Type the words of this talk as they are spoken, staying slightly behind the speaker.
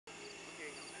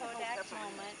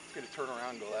moment. It's going to turn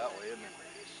around and go that way, isn't it?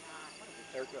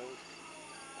 There it goes.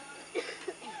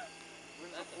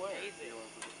 That's amazing.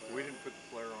 We didn't put the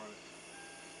flare on it.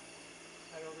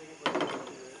 I don't think it was.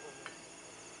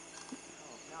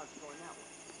 Oh, now it's going that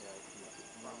way. Yeah, the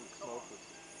smoke was.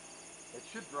 It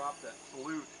should drop that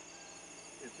salute.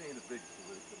 It ain't a big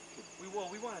salute, but it should.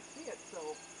 We want to see it, so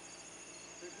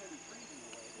there's heavy trees in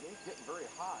the way. It ain't getting very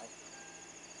high.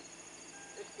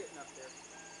 It's getting up there.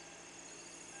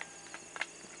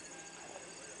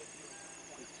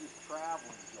 It's just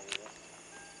traveling, Joel.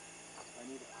 I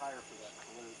need it higher for that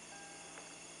salute.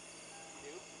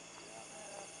 You? Yeah.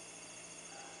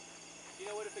 You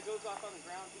know what? If it goes off on the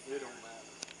ground, It don't matter.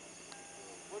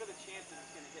 what are the chances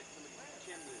it's going to hit somebody's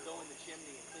chimney, go in the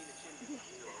chimney and clean the chimney?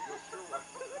 Zero. Go sure.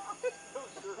 Go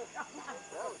sure. That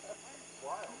was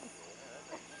wild.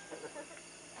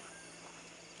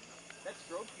 That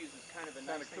strobe fuse is kind of a nice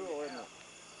Kind of cool, isn't it?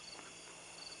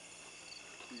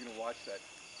 You're going to watch that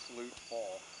salute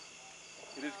fall.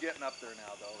 It is getting up there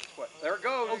now, though. It's what? There it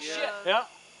goes. Oh, shit. Yeah.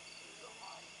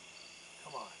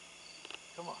 Come on.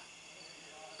 Come on.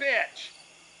 Bitch!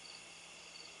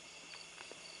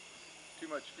 Too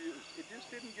much fuse. It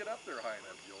just didn't get up there high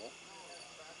enough, Joel.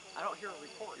 I don't hear a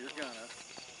report. You're gonna.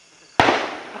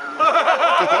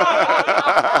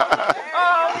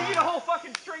 Oh, we need a whole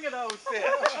fucking string of those. Bitch.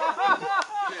 Bitch,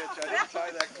 I didn't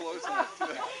tie that close enough to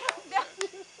it.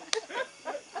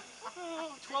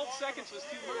 12 seconds was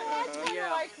too much. I'd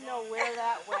Yeah. like to know where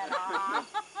that went off.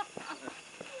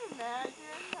 Imagine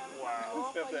having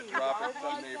Wow. to Have go that up drop a in some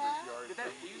yard neighbor's like yard. Did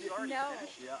that fuse already No.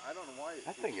 finish? Yeah, I don't know why.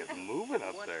 That thing is moving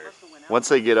up there. Went out. Once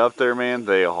they get up there, man,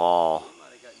 they haul.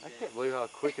 I I can't believe how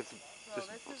quick it's Well, just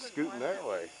this isn't scooting one that that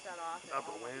way. we set off at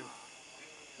Upper all. wind.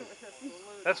 It was a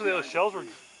salute. That's where those shells were.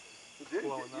 It did. You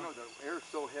know, the air's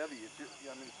so heavy. It's just,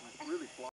 I mean, it's really flying.